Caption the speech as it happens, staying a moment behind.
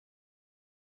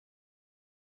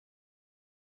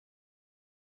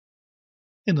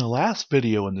In the last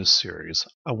video in this series,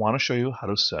 I want to show you how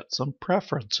to set some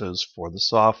preferences for the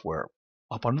software.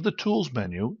 Up under the Tools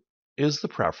menu is the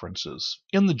Preferences.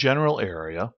 In the General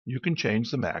area, you can change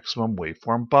the maximum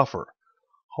waveform buffer.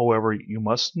 However, you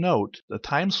must note the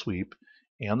time sweep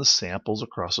and the samples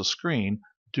across the screen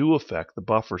do affect the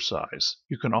buffer size.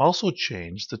 You can also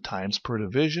change the times per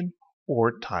division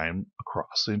or time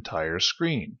across the entire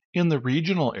screen. In the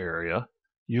Regional area,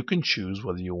 you can choose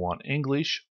whether you want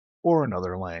English or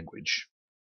another language.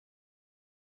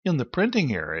 In the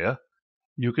Printing area,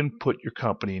 you can put your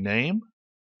company name,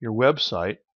 your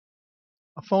website,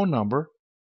 a phone number,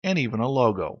 and even a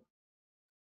logo.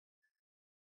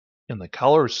 In the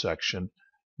Colors section,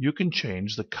 you can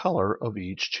change the color of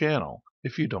each channel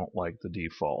if you don't like the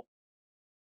default.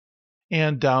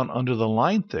 And down under the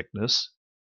line thickness,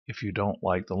 if you don't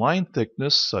like the line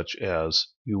thickness, such as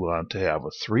you want to have a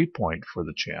 3-point for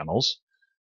the channels,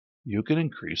 you can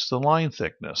increase the line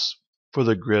thickness. For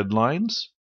the grid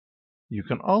lines, you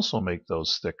can also make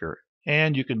those thicker,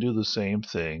 and you can do the same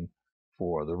thing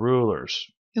for the rulers.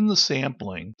 In the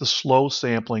sampling, the slow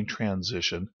sampling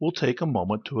transition will take a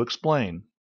moment to explain.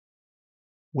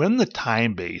 When the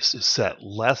time base is set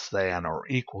less than or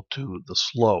equal to the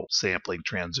slow sampling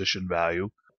transition value,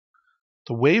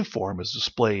 the waveform is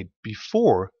displayed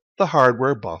before the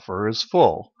hardware buffer is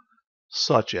full,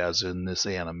 such as in this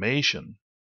animation.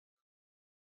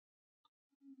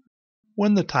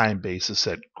 When the time base is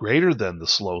set greater than the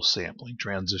slow sampling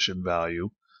transition value,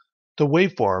 the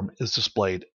waveform is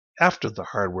displayed after the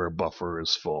hardware buffer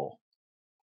is full,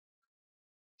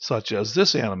 such as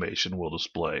this animation will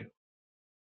display.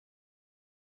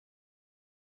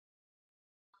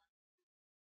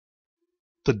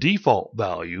 The default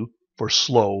value for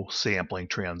slow sampling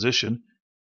transition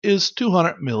is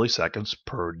 200 milliseconds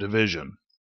per division.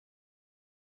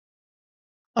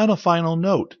 On a final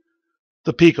note,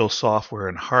 the Pico software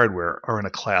and hardware are in a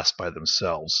class by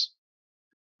themselves.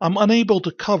 I'm unable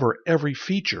to cover every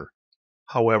feature.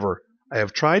 However, I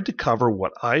have tried to cover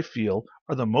what I feel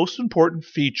are the most important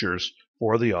features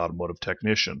for the automotive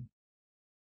technician.